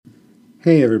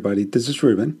Hey everybody, this is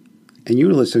Ruben, and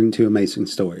you're listening to Amazing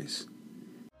Stories.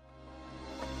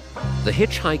 The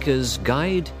Hitchhiker's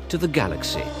Guide to the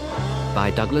Galaxy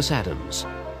by Douglas Adams,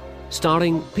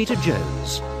 starring Peter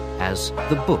Jones as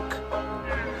the Book.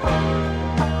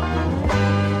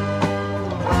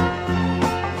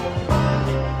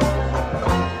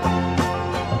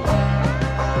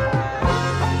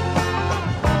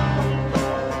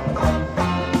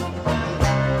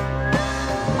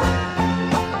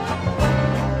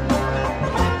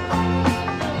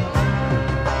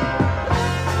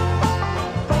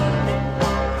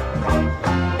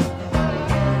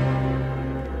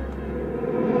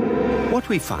 What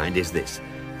we find is this,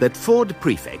 that Ford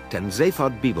Prefect and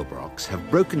Zaphod Beeblebrox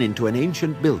have broken into an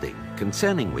ancient building,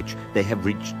 concerning which they have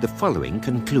reached the following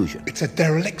conclusion. It's a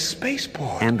derelict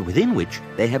spaceport. And within which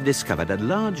they have discovered a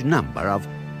large number of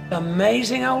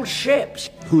amazing old ships,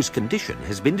 whose condition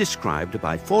has been described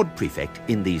by Ford Prefect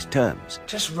in these terms.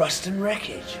 just rust and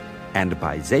wreckage. And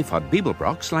by Zaphod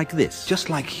Beeblebrox like this. Just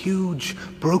like huge,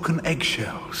 broken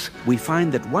eggshells. We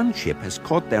find that one ship has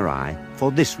caught their eye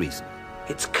for this reason.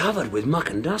 It's covered with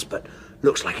muck and dust, but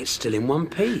looks like it's still in one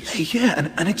piece. Yeah,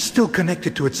 and it's still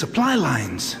connected to its supply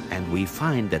lines. And we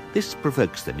find that this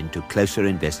provokes them into closer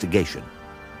investigation.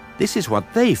 This is what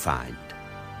they find.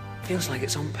 Feels like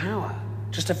it's on power.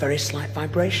 Just a very slight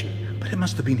vibration. But it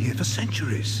must have been here for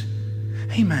centuries.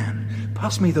 Hey man,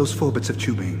 pass me those 4 bits of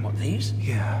tubing. What, these?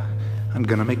 Yeah, I'm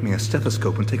gonna make me a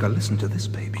stethoscope and take a listen to this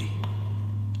baby.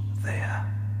 There.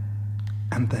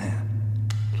 And there.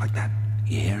 Like that.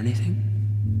 You hear anything?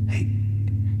 Hey,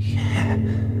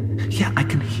 yeah, I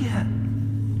can hear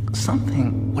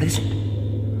something. What is it?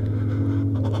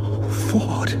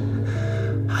 Ford,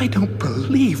 I don't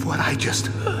believe what I just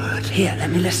heard. Here, let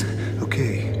me listen.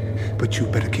 Okay, but you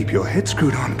better keep your head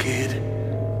screwed on, kid.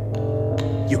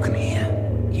 You can hear?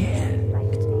 Yeah.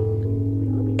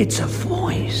 It's a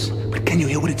voice. But can you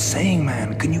hear what it's saying,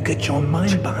 man? Can you get your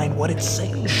mind behind what it's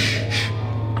saying? Shh.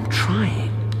 I'm trying.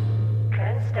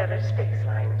 Transstellar Space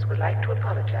Lines would like to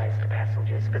apologize to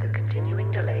passengers for the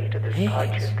continuing delay to the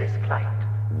departure of this flight.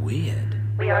 Weird.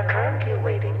 We are currently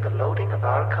awaiting the loading of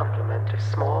our complement of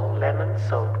small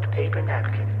lemon-soaked paper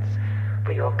napkins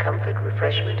for your comfort,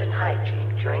 refreshment, and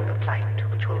hygiene during the flight,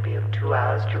 which will be of 2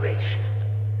 hours' duration.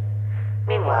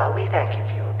 Meanwhile, we thank you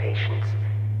for your patience.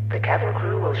 The cabin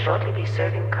crew will shortly be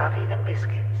serving coffee and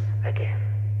biscuits again.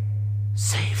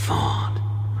 Say, Ford,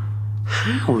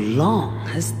 how long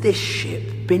has this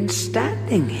ship been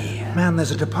standing here? Man,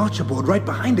 there's a departure board right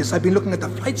behind us. I've been looking at the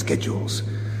flight schedules.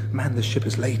 Man, this ship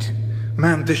is late.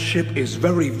 Man, this ship is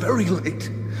very, very late.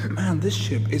 Man, this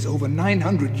ship is over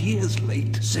 900 years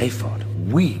late. Zaphod,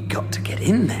 we got to get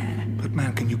in there. But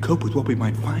man, can you cope with what we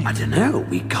might find? I don't know.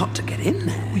 We got to get in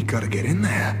there. We gotta get in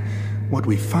there. What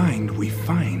we find, we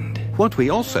find. What we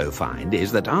also find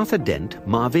is that Arthur Dent,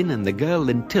 Marvin, and the girl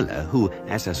Lintilla, who,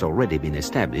 as has already been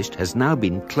established, has now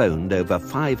been cloned over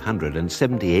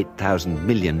 578,000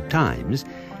 million times,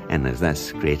 and has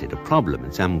thus created a problem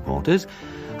in some quarters,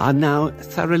 are now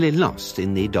thoroughly lost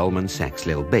in the Dolman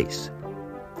Saxlil base.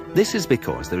 This is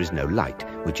because there is no light,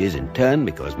 which is in turn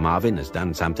because Marvin has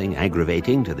done something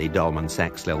aggravating to the Dolman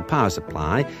Saxlil power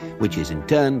supply, which is in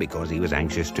turn because he was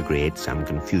anxious to create some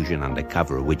confusion under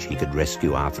cover of which he could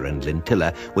rescue Arthur and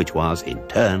Lintilla, which was in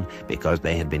turn because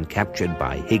they had been captured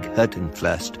by Hig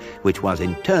Hurtenflurst, which was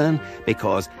in turn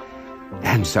because...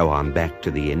 and so on back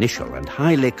to the initial and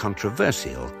highly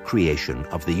controversial creation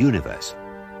of the universe.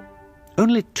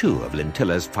 Only 2 of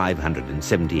Lintilla's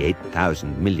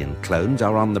 578,000 million clones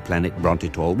are on the planet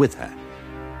Brontitor with her,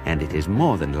 and it is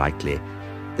more than likely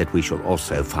that we shall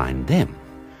also find them.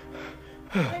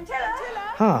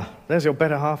 Ah, there's your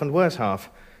better half and worse half.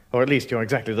 Or at least you're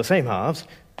exactly the same halves.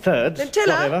 Thirds,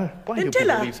 whatever. Why do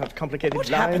people lead such complicated What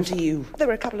lives? happened to you? There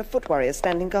were a couple of foot warriors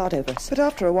standing guard over us. But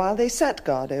after a while, they sat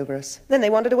guard over us. Then they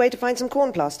wandered away to find some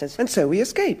corn plasters. And so we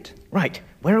escaped. Right,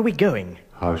 where are we going?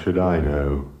 How should I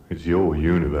know? It's your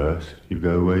universe. You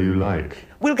go where you like.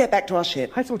 We'll get back to our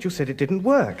ship. I thought you said it didn't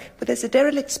work. But there's a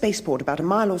derelict spaceport about a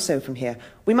mile or so from here.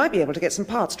 We might be able to get some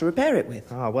parts to repair it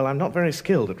with. Ah, well, I'm not very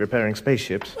skilled at repairing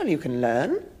spaceships. Well, you can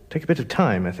learn. Take a bit of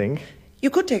time, I think. You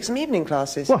could take some evening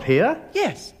classes. What, here?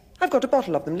 Yes. I've got a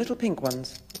bottle of them, little pink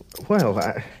ones. Well,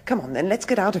 Come on, then, let's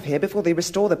get out of here before they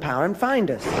restore the power and find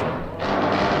us.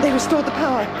 They restored the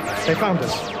power. They found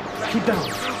us. Keep down.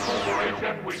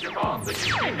 We demand that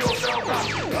you keep yourself up,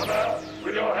 brother.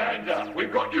 With your hands up.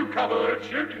 We've got you covered.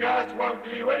 Shooting us won't do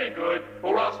you any good.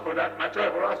 Or us, for that matter.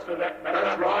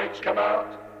 That's right. Come out.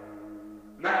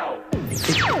 Now.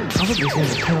 It probably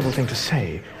seems a terrible thing to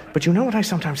say, But you know what I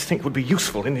sometimes think would be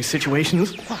useful in these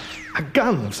situations? What? A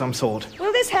gun of some sort.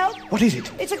 Will this help? What is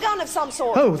it? It's a gun of some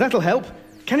sort. Oh, that'll help.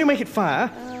 Can you make it fire?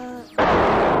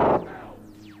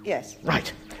 Yes.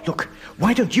 Right. Look,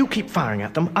 why don't you keep firing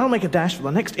at them? I'll make a dash for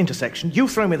the next intersection. You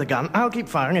throw me the gun, I'll keep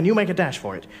firing, and you make a dash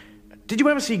for it. Did you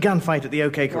ever see Gunfight at the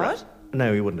OK Corral? What?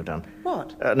 No, you wouldn't have done.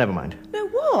 What? Never mind. No,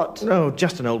 what? No,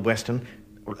 just an old Western.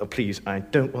 Oh, please, I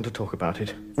don't want to talk about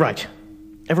it. Right.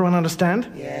 Everyone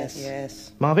understand? Yes.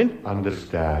 Yes. Marvin?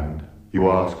 Understand.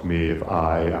 You ask me if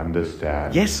I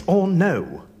understand. Yes or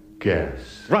no?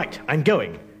 Guess. Right, I'm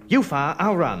going. You fire,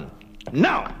 I'll run.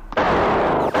 Now!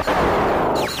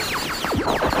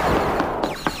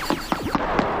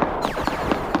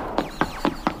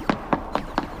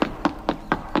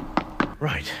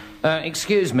 Right.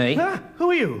 Excuse me. Who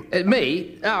are you?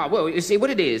 Me? Well, you see, what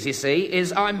it is,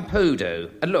 is I'm Poodoo.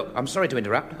 And look, I'm sorry to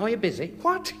interrupt. Are you busy?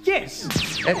 What? Yes.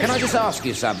 Can I just ask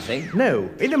you something? No,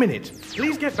 in a minute.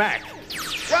 Please get back.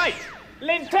 Right.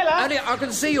 Lintilla! Only I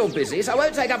can see you're busy, so I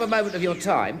won't take up a moment of your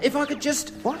time. If I could just...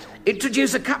 What?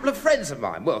 Introduce a couple of friends of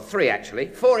mine. Well, 3, actually.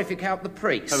 4 if you count the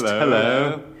priest.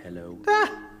 Hello.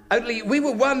 Only we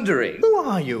were wondering... Who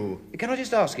are you? Can I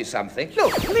just ask you something?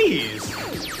 Look, please.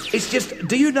 It's just,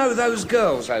 do you know those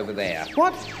girls over there?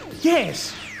 What?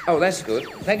 Yes. Oh, that's good.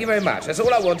 Thank you very much. That's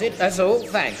all I wanted. That's all.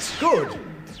 Thanks. Good.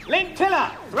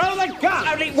 Lintilla, throw the gun!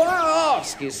 Only what I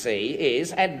ask, you see,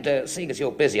 is, and seeing as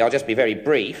you're busy, I'll just be very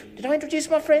brief. Did I introduce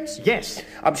my friends? Yes.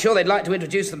 I'm sure they'd like to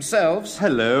introduce themselves.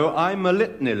 Hello, I'm a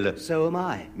Litnil. So am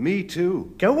I. Me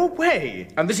too. Go away.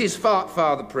 And this is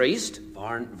Fartfar the priest.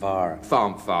 Farntvar.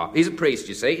 Farmfar. He's a priest,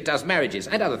 you see. He does marriages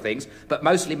and other things, but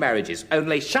mostly marriages.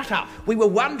 Only... Shut up. We were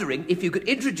wondering if you could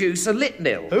introduce a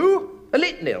Litnil. Who? A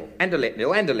Litnil, and a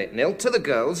Litnil, and a Litnil to the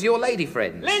girls, your lady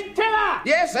friends. Lintilla!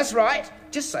 Yes, that's right.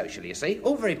 Just social, you see.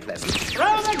 All very pleasant.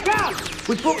 Throw the gun!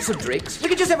 We brought some drinks. We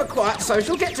could just have a quiet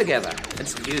social get-together. And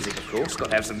some music, of course.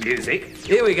 Got to have some music.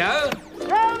 Here we go. Throw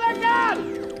the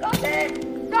gun! Got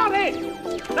it! Got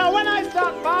it! Now, when I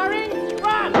start firing,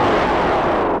 run!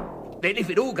 Then, if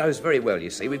it all goes very well, you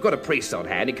see, we've got a priest on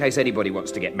hand in case anybody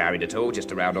wants to get married at all, just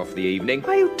to round off the evening.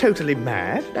 Are you totally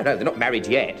mad? No, they're not married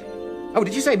yet. Oh,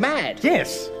 did you say mad?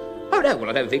 Yes. Oh, no, well,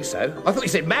 I don't think so. I thought you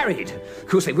said married. Of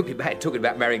course, they would be mad talking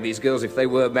about marrying these girls if they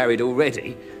were married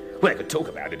already. Well, they could talk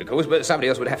about it, of course, but somebody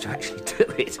else would have to actually do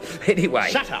it. Anyway.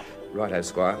 Shut up. Righto,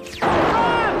 Squire.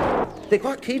 Run! They're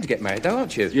quite keen to get married, though,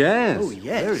 aren't you? Yes. Oh,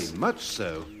 yes. Very much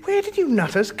so. Where did you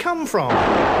nutters come from?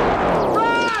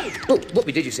 Run! Well, what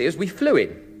we did, you see, is we flew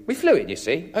in. We flew in, you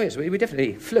see. Oh, yes, we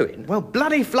definitely flew in. Well,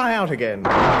 bloody fly out again.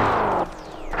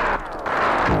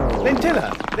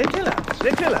 Lintilla! Lintilla!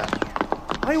 Lintilla!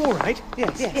 Are you all right?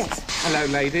 Yes. Hello,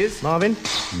 ladies. Marvin?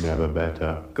 Never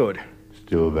better. Good.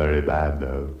 Still very bad,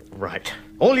 though. Right.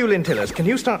 All you Lintillas, can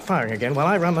you start firing again while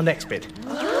I run the next bit?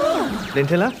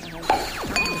 Lintilla?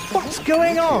 What's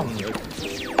going on?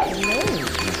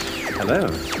 Hello.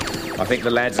 I think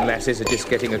the lads and lasses are just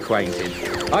getting acquainted.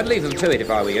 I'd leave them to it if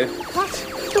I were you. What?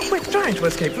 Look, we're trying to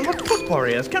escape from the foot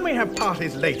warriors. Can we have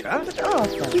parties later? But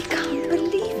Arthur, we can't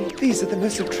believe it. These are the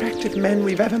most attractive men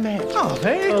we've ever met. Are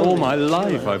they? All my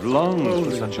life I've longed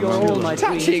for such a moment.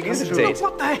 Touching, isn't it?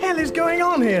 What the hell is going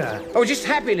on here? Oh, just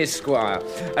happiness, Squire.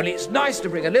 Only it's nice to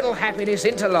bring a little happiness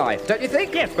into life, don't you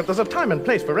think? Yes, but there's a time and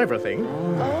place for everything.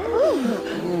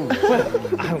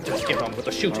 Well, I'll just get on with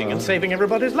the shooting and saving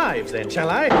everybody's lives then, shall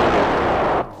I?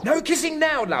 No kissing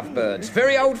now, lovebirds.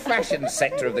 Very old-fashioned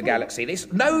sector of the galaxy,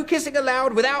 this. No kissing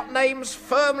allowed without names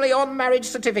firmly on marriage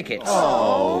certificates.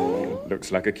 Oh.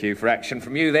 Looks like a cue for action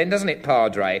from you then, doesn't it,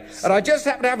 Padre? And I just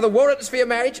happen to have the warrants for your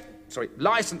marriage...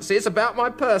 licenses about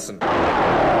my person.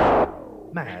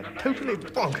 Mad, totally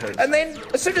bonkers. And then,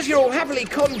 as soon as you're all happily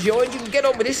conjoined, you can get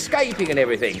on with escaping and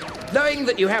everything, knowing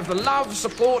that you have the love,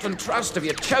 support and trust of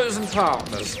your chosen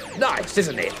partners. Nice,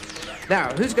 isn't it?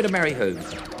 Now, who's going to marry whom?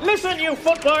 Listen, you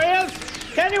foot warriors!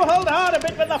 Can you hold hard a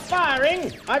bit with the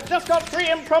firing? I've just got 3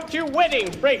 impromptu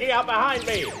weddings breaking out behind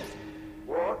me.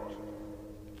 What?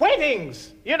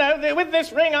 Weddings! You know, with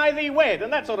this ring I thee wed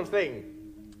and that sort of thing.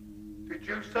 Did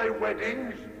you say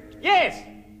weddings? Yes!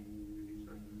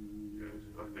 Yes,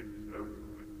 I think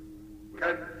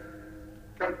so.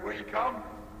 Can we come?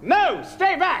 No,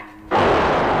 stay back!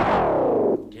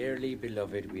 Dearly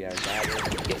beloved, we are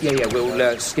gathered. Yeah,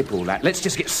 we'll skip all that. Let's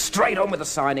just get straight on with the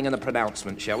signing and the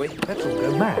pronouncement, shall we? Let's all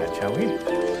go mad, shall we?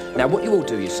 Now, what you all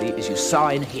do, you see, is you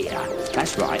sign here.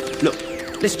 That's right. Look,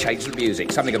 let's change the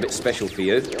music. Something a bit special for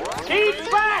you.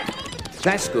 Keep back!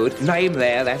 That's good. Name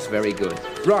there. That's very good.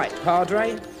 Right,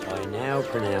 Padre? I now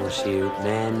pronounce you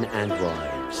men and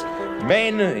wives.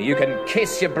 Men, you can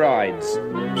kiss your brides.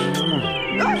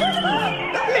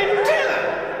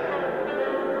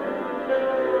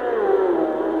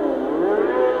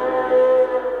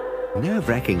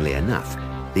 Nerve-wrackingly enough,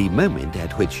 the moment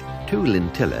at which 2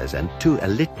 Lintillas and 2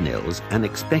 Elitnils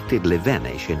unexpectedly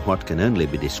vanish in what can only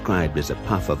be described as a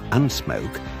puff of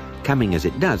unsmoke, coming as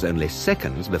it does only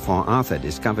seconds before Arthur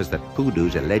discovers that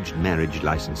Poodoo's alleged marriage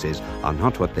licenses are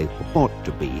not what they purport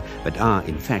to be, but are,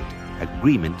 in fact,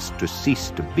 agreements to cease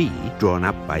to be drawn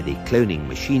up by the cloning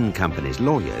machine company's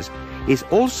lawyers, is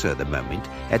also the moment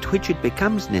at which it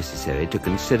becomes necessary to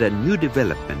consider new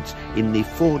developments in the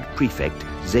Ford prefect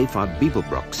Zaphod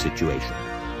Beeblebrock's situation.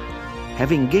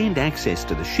 Having gained access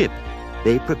to the ship,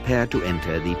 they prepare to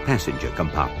enter the passenger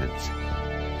compartments.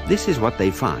 This is what they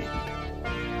find.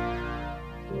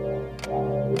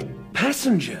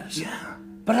 Passengers? Yeah.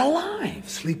 But alive?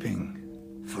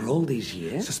 Sleeping. For all these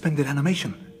years? Suspended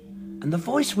animation. And the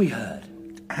voice we heard?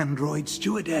 Android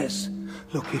stewardess.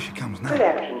 Look, here she comes now. Good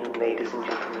afternoon, ladies and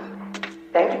gentlemen.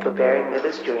 Thank you for bearing with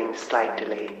us during this slight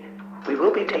delay. We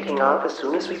will be taking off as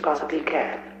soon as we possibly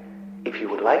can. If you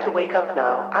would like to wake up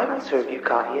now, I will serve you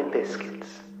coffee and biscuits.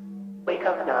 Wake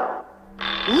up now.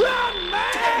 Run,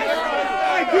 man!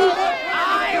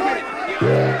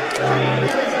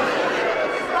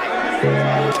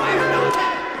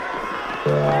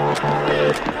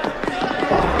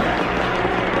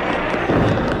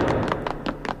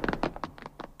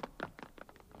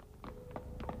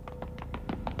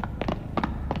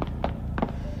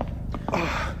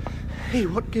 Hey,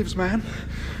 what gives, man?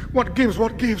 What gives?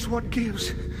 What gives? What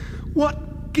gives?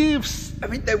 What gives? I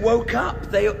mean, they woke up.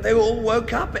 They all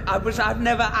woke up. Passengers are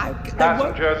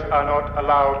not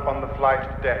allowed on the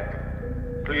flight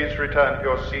deck. Please return to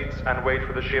your seats and wait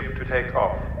for the ship to take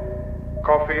off.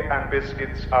 Coffee and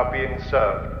biscuits are being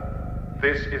served.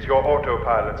 This is your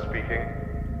autopilot speaking.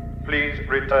 Please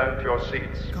return to your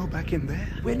seats. Go back in there.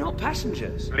 We're not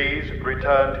passengers. Please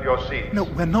return to your seats. No,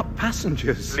 we're not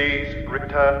passengers. Please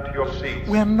return to your seats.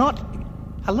 We're not...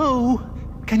 Hello?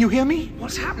 Can you hear me?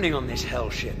 What's happening on this hell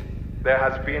ship? There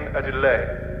has been a delay.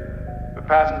 The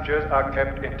passengers are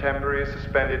kept in temporary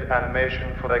suspended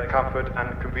animation for their comfort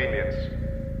and convenience.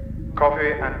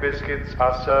 Coffee and biscuits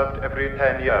are served every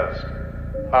 10 years,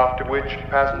 after which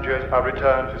passengers are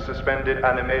returned to suspended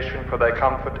animation for their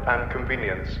comfort and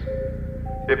convenience.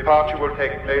 Departure will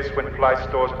take place when flight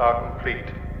stores are complete.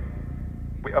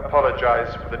 We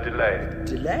apologize for the delay.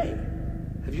 Delay?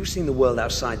 Have you seen the world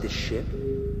outside this ship?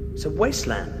 It's a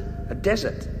wasteland, a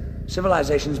desert.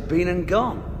 Civilization's been and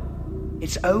gone.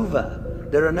 It's over.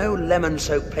 There are no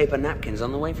lemon-soaked paper napkins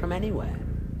on the way from anywhere.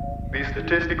 The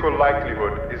statistical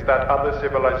likelihood is that other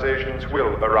civilizations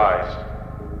will arise.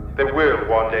 There will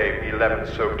one day be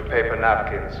lemon-soaked paper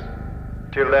napkins.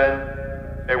 Till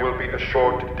then, there will be a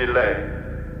short delay.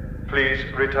 Please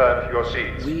return to your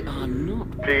seats. We are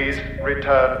not. Please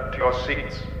return to your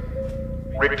seats.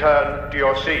 Return to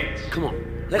your seats. Come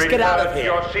on, let's get out of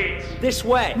here. Return to your seats. This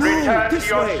way. No, Return this to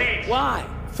your way. seats. Why?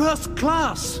 First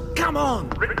class. Come on.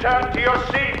 Return to your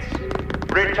seats.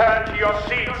 Return to your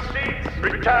seats.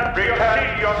 Return to your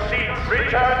seats. Return to your seats.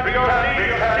 Return to your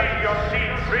seats. Return to your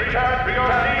seats. Return to your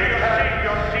seats.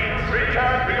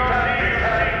 Return to your seats.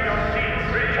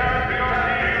 Return to your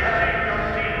seats.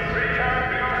 Return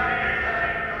to your seats.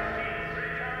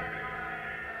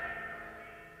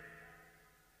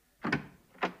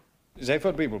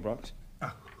 Zaphod Beeblebrox.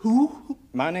 Who?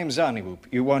 My name's Zarniwoop.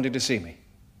 You wanted to see me.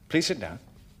 Please sit down.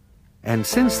 And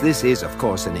since this is, of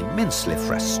course, an immensely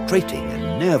frustrating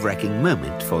and nerve-wracking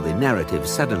moment for the narrative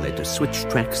suddenly to switch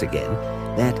tracks again,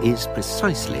 that is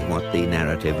precisely what the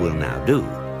narrative will now do.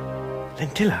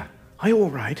 Lentilla, are you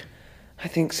all right? I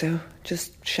think so.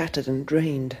 Just shattered and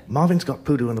drained. Marvin's got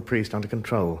Poodoo and the priest under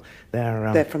control.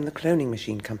 They're from the cloning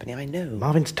machine company, I know.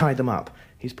 Marvin's tied them up.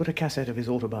 He's put a cassette of his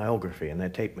autobiography in their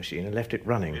tape machine and left it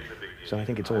running. So I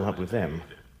think it's all up with them.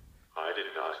 I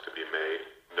didn't ask to be made.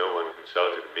 No one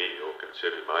consulted me or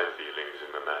considered my feelings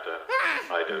in the matter.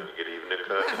 I don't think it even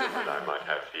occurred to them that I might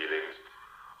have feelings.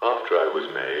 After I was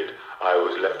made, I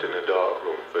was left in a dark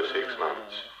room for 6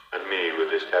 months, and me with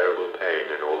this terrible pain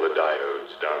in all the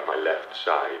diodes down my left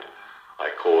side. I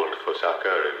called for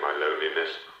succor in my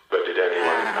loneliness, but did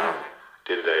anyone come?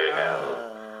 Did they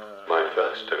help? My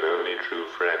first and only true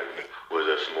friend was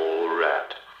a small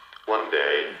rat. One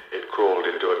day, it crawled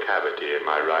into a cavity in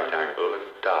my right ankle and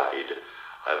died.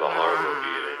 I have a horrible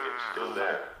feeling it's still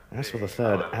there. As for the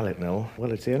third Alitnil,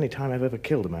 well, it's the only time I've ever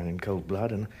killed a man in cold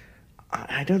blood, and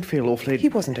I don't feel awfully... He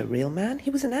wasn't a real man.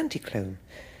 He was an anti-clone.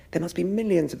 There must be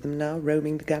millions of them now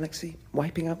roaming the galaxy,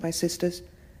 wiping out my sisters.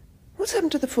 What's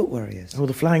happened to the foot warriors? Oh,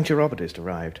 the flying chiropodist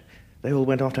arrived. They all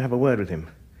went off to have a word with him.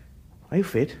 Are you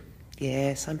fit?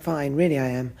 Yes, I'm fine. Really, I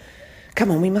am.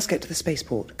 Come on, we must get to the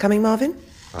spaceport. Coming, Marvin?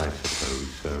 I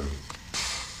suppose so.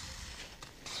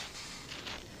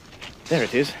 There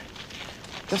it is.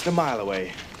 Just a mile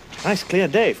away. Nice clear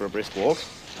day for a brisk walk.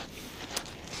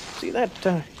 See that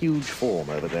huge form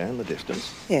over there in the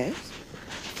distance? Yes?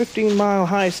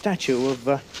 15-mile-high statue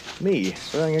of me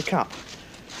throwing a cup.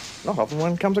 Not often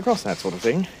one comes across that sort of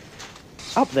thing.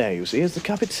 Up there, you see, is the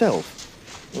cup itself.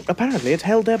 Apparently it's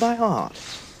held there by art.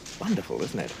 Wonderful,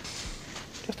 isn't it?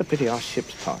 Just a pity our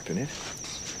ship's parked in it.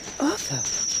 Arthur,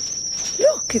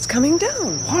 look, it's coming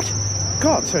down. What?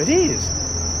 God, so it is.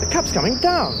 The cup's coming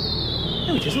down.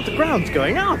 No, it isn't. The ground's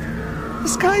going up. The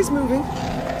sky's moving.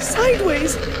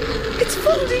 Sideways. It's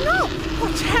folding up.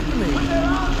 What's happening?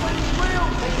 How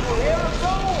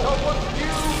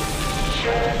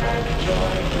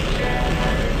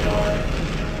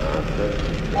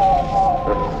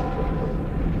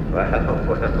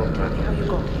you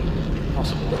got here?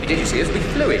 Possible. What we did, you see, is we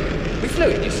flew it. We flew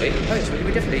it, you see. Oh, yes,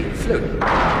 we definitely flew it.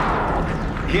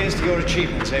 Here's to your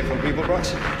achievements, April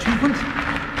Beeblebrox. Achievement?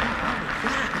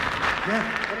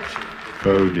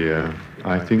 Oh dear,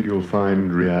 I think you'll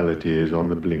find reality is on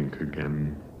the blink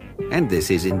again. And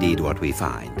this is indeed what we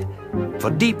find.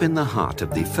 For deep in the heart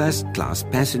of the first-class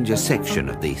passenger section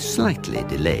of the slightly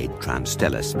delayed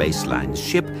Transstellar Space Line's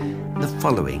ship, the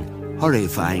following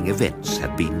horrifying events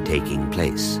have been taking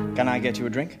place. Can I get you a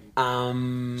drink?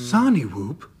 Sarnie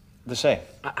Whoop? The same.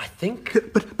 I think...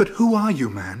 But who are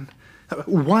you, man?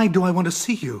 Why do I want to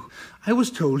see you? I was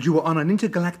told you were on an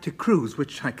intergalactic cruise,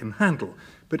 which I can handle,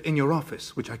 but in your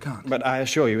office, which I can't. But I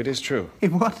assure you it is true.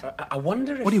 In what? I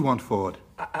wonder if... What do you want, Ford?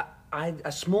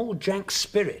 A small Jack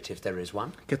Spirit, if there is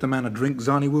one. Get the man a drink,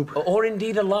 Zarni Whoop. Or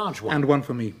indeed a large one. And one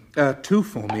for me. Two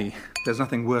for me. There's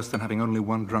nothing worse than having only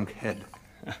one drunk head.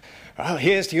 Well,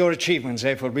 here's to your achievements,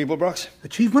 April Beeblebrox.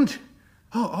 Achievement?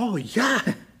 Oh, yeah.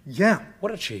 Yeah.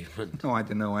 What achievement? Oh, I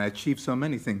don't know. I achieved so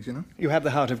many things, you know. You have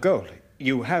the heart of gold.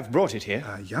 You have brought it here.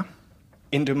 Yeah.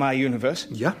 Into my universe.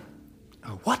 Yeah.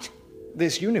 What?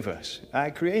 This universe. I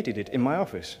created it in my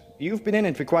office. You've been in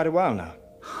it for quite a while now.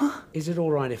 Huh? Is it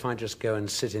all right if I just go and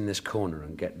sit in this corner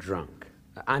and get drunk?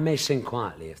 I may sing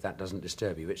quietly if that doesn't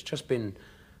disturb you. It's just been...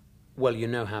 Well, you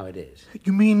know how it is.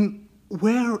 You mean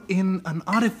we're in an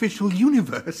artificial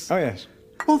universe? Oh, yes.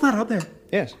 All that up there?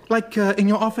 Yes. Like in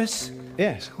your office?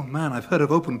 Yes. Oh, man, I've heard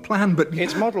of open plan, but...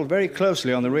 It's modelled very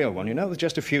closely on the real one, you know, with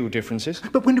just a few differences.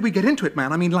 But when do we get into it,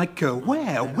 man? I mean, like,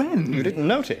 where? When? You didn't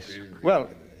notice? Well,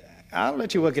 I'll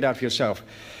let you work it out for yourself.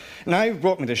 Now you've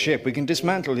brought me the ship, we can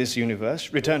dismantle this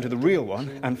universe, return to the real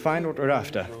one, and find what we're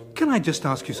after. Can I just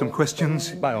ask you some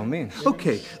questions? By all means.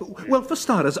 Okay. Well, for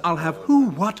starters, I'll have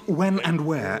who, what, when, and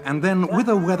where, and then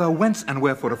whither, whether, whence, and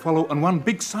wherefore to follow, and one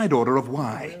big side order of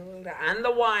why. And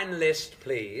the wine list,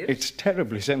 please. It's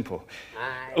terribly simple.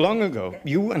 Long ago,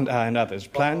 you and I and others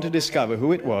planned to discover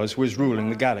who it was who was ruling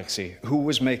the galaxy, who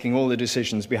was making all the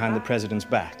decisions behind the president's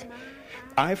back.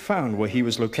 I found where he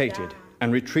was located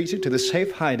and retreated to the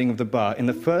safe hiding of the bar in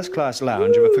the first-class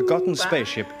lounge of a forgotten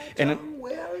spaceship in an...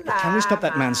 Can we stop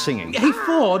that man singing? Hey,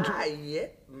 Ford! Yeah,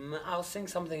 I'll sing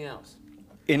something else.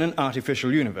 In an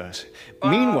artificial universe.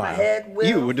 Meanwhile,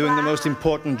 you were doing the most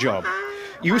important job.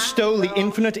 You stole the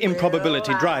infinite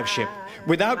improbability drive ship,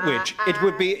 without which it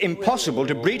would be impossible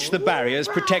to breach the barriers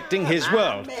protecting his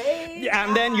world.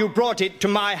 And then you brought it to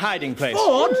my hiding place.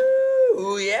 Ford!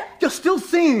 Oh, yeah? You're still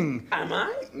singing! Am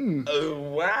I?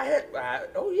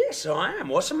 Oh, yes, I am.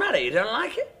 What's the matter? You don't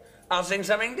like it? I'll sing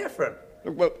something different.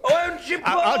 Well, Won't you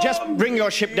I'll just bring your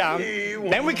ship down.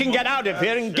 Then we can get out of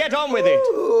here and get on with it.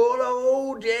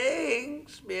 Holding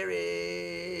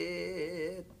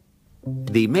spirit.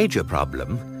 The major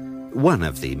problem, one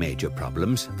of the major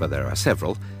problems, for there are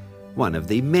several, one of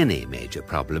the many major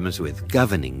problems with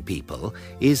governing people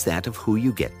is that of who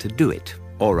you get to do it,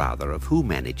 or rather of who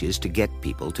manages to get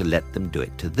people to let them do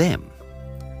it to them.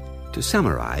 To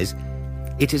summarize,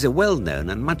 it is a well-known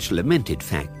and much lamented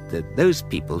fact that those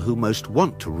people who most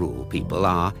want to rule people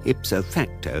are, ipso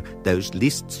facto, those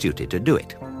least suited to do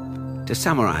it. To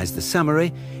summarize the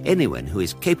summary, anyone who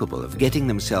is capable of getting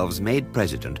themselves made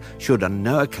president should on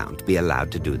no account be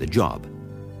allowed to do the job.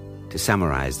 To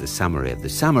summarize the summary of the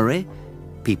summary,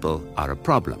 people are a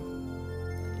problem.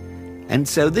 And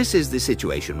so this is the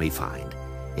situation we find.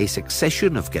 A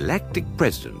succession of galactic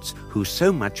presidents who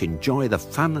so much enjoy the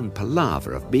fun and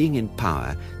palaver of being in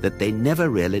power that they never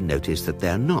really notice that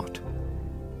they're not.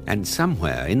 And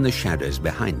somewhere in the shadows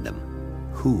behind them,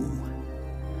 who?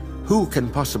 Who can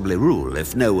possibly rule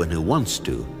if no one who wants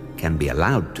to can be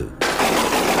allowed to?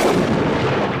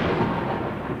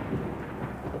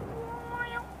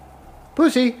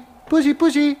 Pussy, pussy,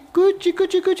 pussy, coochie,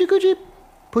 coochie, coochie, coochie.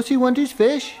 Pussy want his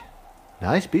fish.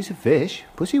 Nice piece of fish.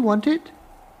 Pussy want it.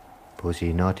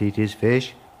 Pussy not eat his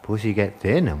fish. Pussy get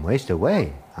thin and waste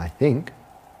away. I think.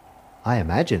 I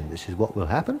imagine this is what will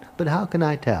happen, but how can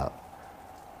I tell?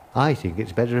 I think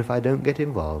it's better if I don't get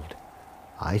involved.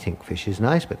 I think fish is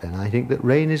nice, but then I think that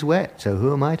rain is wet, so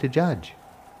who am I to judge?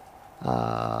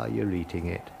 Ah, you're eating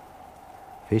it.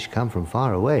 Fish come from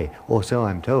far away, or so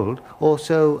I'm told, or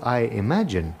so I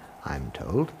imagine I'm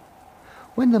told.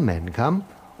 When the men come,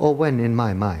 or when in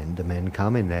my mind the men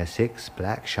come in their 6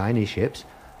 black shiny ships,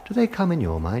 do they come in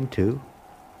your mind too?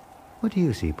 What do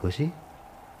you see, Pussy?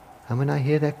 And when I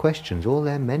hear their questions, all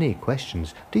their many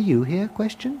questions, do you hear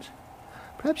questions?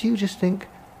 Perhaps you just think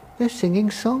they're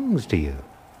singing songs to you.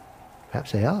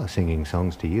 Perhaps they are singing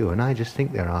songs to you, and I just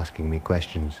think they're asking me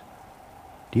questions.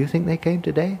 Do you think they came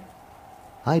today?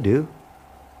 I do.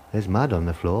 There's mud on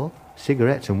the floor,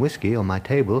 cigarettes and whiskey on my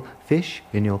table, fish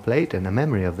in your plate, and a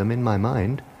memory of them in my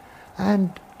mind.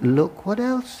 And look what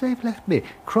else they've left me.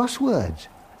 Crosswords,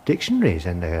 dictionaries,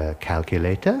 and a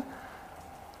calculator.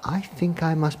 I think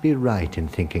I must be right in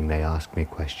thinking they ask me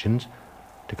questions.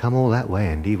 To come all that way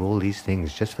and leave all these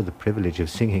things just for the privilege of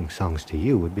singing songs to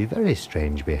you would be very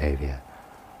strange behavior.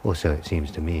 Or so it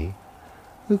seems to me.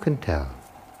 Who can tell?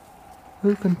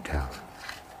 Who can tell?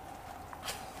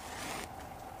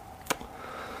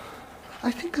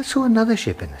 I think I saw another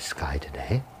ship in the sky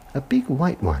today. A big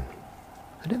white one.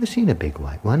 I've never seen a big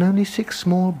white one, only 6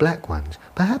 small black ones.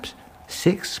 Perhaps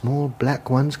 6 small black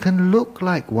ones can look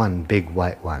like one big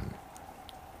white one.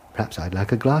 Perhaps I'd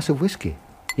like a glass of whiskey.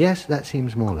 Yes, that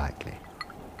seems more likely.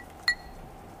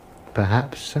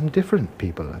 Perhaps some different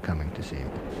people are coming to see me.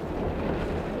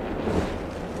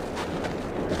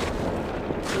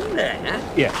 There?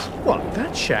 Yes. What,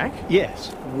 that shack?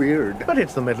 Yes. Weird. But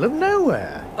it's the middle of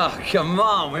nowhere. Oh, come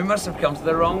on. We must have come to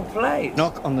the wrong place.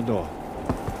 Knock on the door.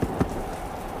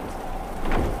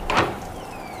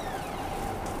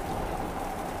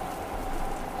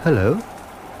 Hello?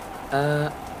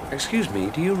 Excuse me,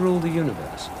 do you rule the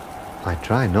universe? I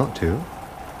try not to.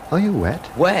 Are you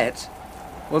wet? Wet?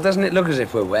 Well, doesn't it look as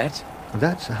if we're wet?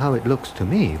 That's how it looks to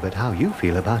me, but how you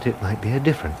feel about it might be a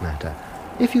different matter.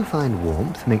 If you find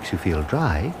warmth makes you feel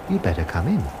dry, you'd better come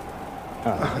in.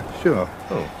 Sure.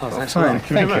 Oh, that's fine. nice.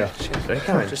 Thank you. Very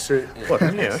kind. Just through... What,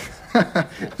 you?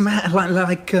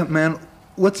 Man,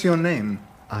 what's your name?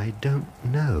 I don't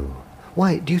know.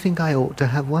 Why, do you think I ought to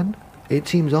have one? It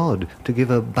seems odd to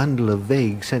give a bundle of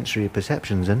vague sensory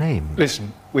perceptions a name.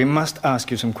 Listen, we must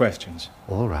ask you some questions.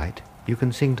 All right. You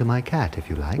can sing to my cat if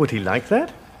you like. Would he like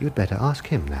that? You'd better ask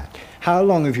him that. How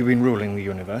long have you been ruling the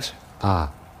universe?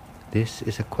 Ah, this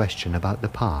is a question about the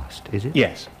past, is it?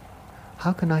 Yes.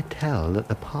 How can I tell that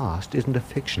the past isn't a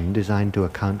fiction designed to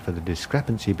account for the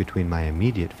discrepancy between my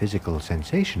immediate physical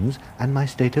sensations and my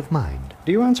state of mind?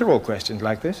 Do you answer all questions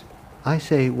like this? I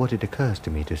say what it occurs to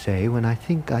me to say when I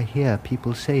think I hear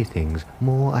people say things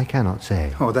more I cannot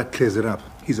say. Oh, that clears it up.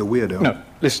 He's a weirdo. No,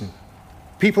 listen.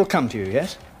 People come to you,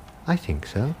 yes? I think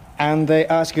so. And they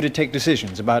ask you to take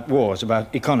decisions about wars,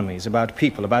 about economies, about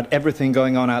people, about everything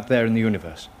going on out there in the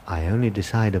universe. I only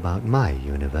decide about my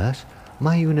universe.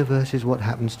 My universe is what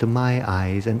happens to my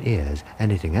eyes and ears.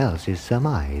 Anything else is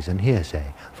surmise and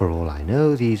hearsay. For all I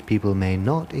know, these people may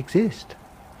not exist.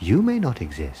 You may not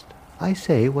exist. I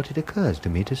say what it occurs to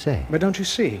me to say. But don't you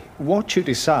see? What you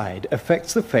decide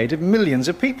affects the fate of millions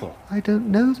of people. I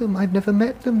don't know them. I've never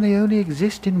met them. They only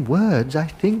exist in words I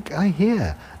think I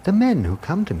hear. The men who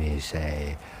come to me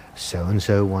say,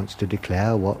 so-and-so wants to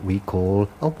declare what we call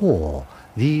a war.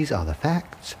 These are the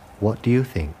facts. What do you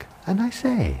think? And I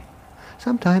say.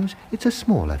 Sometimes it's a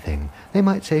smaller thing. They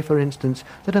might say, for instance,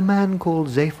 that a man called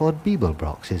Zaphod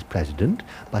Beeblebrox is president,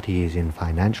 but he is in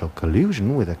financial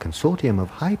collusion with a consortium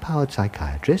of high-powered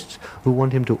psychiatrists who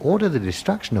want him to order the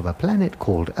destruction of a planet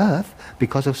called Earth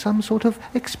because of some sort of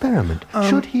experiment.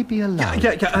 Should he be allowed?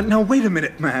 Yeah. Now, wait a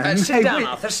minute, man. Sit down,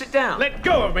 Arthur, sit down. Let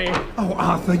go of me! Oh,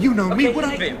 Arthur, you know me. Okay, What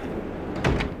leave him.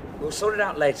 We'll sort it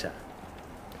out later.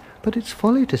 But it's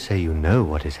folly to say you know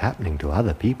what is happening to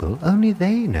other people. Only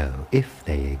they know, if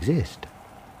they exist.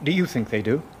 Do you think they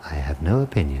do? I have no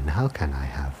opinion. How can I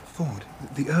have? Ford,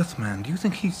 the Earthman, do you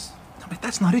think he's... I mean,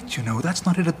 that's not it, you know. That's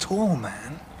not it at all,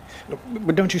 man.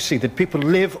 But don't you see that people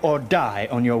live or die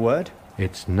on your word?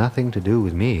 It's nothing to do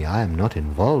with me. I am not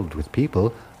involved with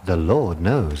people. The Lord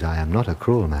knows I am not a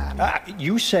cruel man.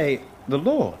 You say the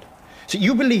Lord. So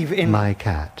you believe in... My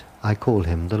cat. I call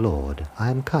him the Lord.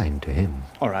 I am kind to him.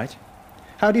 All right.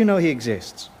 How do you know he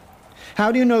exists?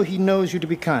 How do you know he knows you to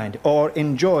be kind, or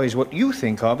enjoys what you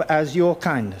think of as your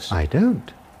kindness? I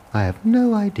don't. I have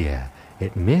no idea.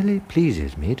 It merely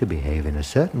pleases me to behave in a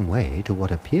certain way to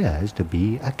what appears to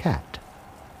be a cat.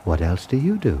 What else do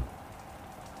you do?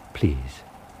 Please,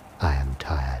 I am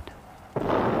tired.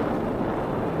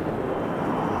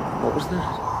 What was that?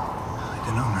 I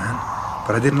don't know, man.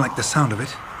 But I didn't like the sound of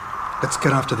it. Let's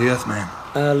get after the Earthman.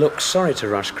 Look, sorry to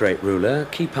rush, Great Ruler.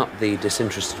 Keep up the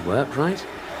disinterested work, right?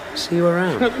 See you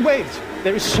around. No, wait!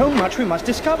 There is so much we must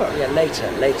discover. Yeah, later.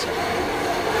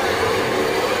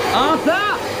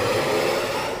 Arthur!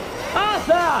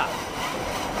 Arthur!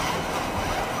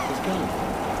 He's gone.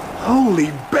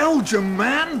 Holy Belgium,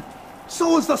 man!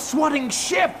 So is the swatting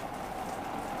ship!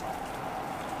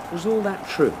 Was all that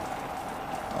true?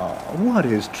 Oh, what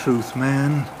is truth,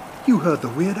 man? You heard the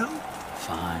weirdo?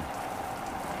 Fine.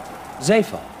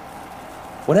 Zaphod,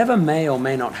 whatever may or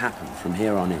may not happen from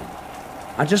here on in,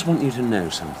 I just want you to know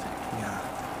something. Yeah.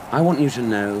 I want you to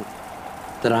know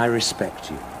that I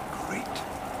respect you. Great.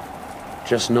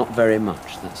 Just not very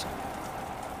much, that's all.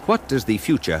 What does the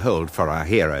future hold for our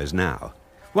heroes now?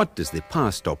 What does the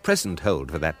past or present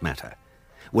hold, for that matter?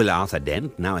 Will Arthur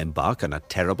Dent now embark on a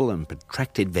terrible and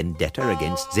protracted vendetta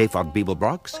against Zaphod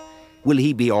Beeblebrox? Will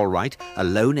he be all right,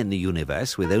 alone in the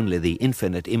universe with only the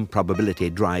infinite improbability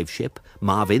drive ship,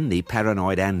 Marvin the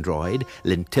paranoid android,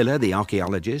 Lintilla the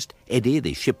archaeologist, Eddie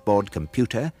the shipboard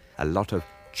computer, a lot of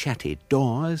chatty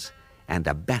doors, and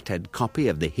a battered copy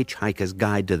of the Hitchhiker's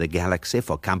Guide to the Galaxy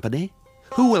for company?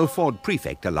 Who will Ford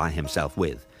Prefect ally himself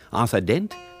with? Arthur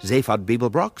Dent, Zaphod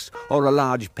Beeblebrox, or a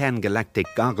large pan-galactic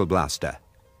gargle blaster?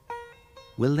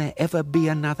 Will there ever be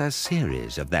another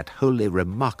series of that wholly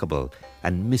remarkable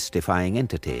and mystifying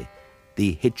entity,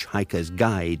 the Hitchhiker's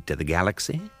Guide to the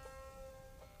Galaxy?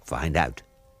 Find out,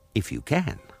 if you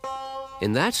can.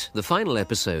 In that, the final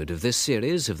episode of this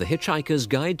series of The Hitchhiker's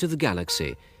Guide to the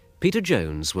Galaxy, Peter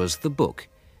Jones was the book,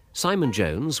 Simon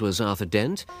Jones was Arthur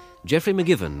Dent, Geoffrey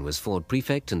McGiven was Ford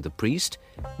Prefect and the Priest,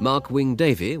 Mark Wing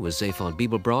Davey was Zaphod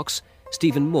Beeblebrox,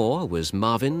 Stephen Moore was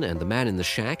Marvin and the Man in the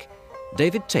Shack,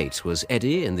 David Tate was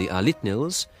Eddie in the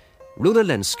Arlitnils, Rula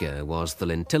Lenska was the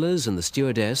Lentillas and the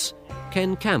Stewardess,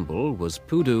 Ken Campbell was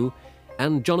Poodoo,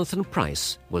 and Jonathan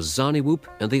Price was Zarniwoop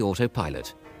and the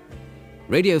Autopilot.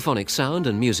 Radiophonic sound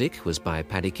and music was by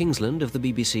Paddy Kingsland of the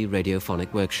BBC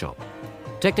Radiophonic Workshop.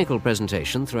 Technical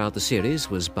presentation throughout the series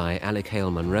was by Alec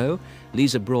Hale-Munro,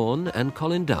 Lisa Braun and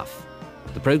Colin Duff.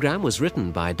 The programme was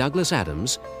written by Douglas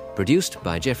Adams, produced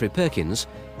by Geoffrey Perkins,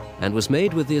 and was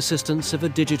made with the assistance of a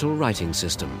digital writing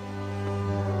system.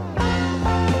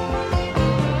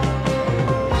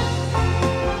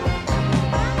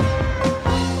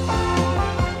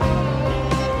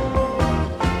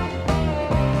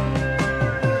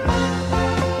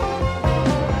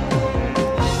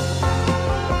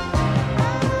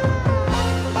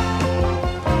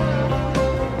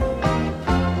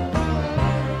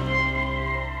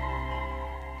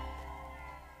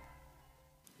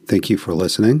 Thank you for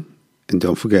listening, and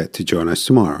don't forget to join us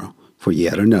tomorrow for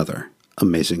yet another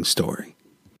amazing story.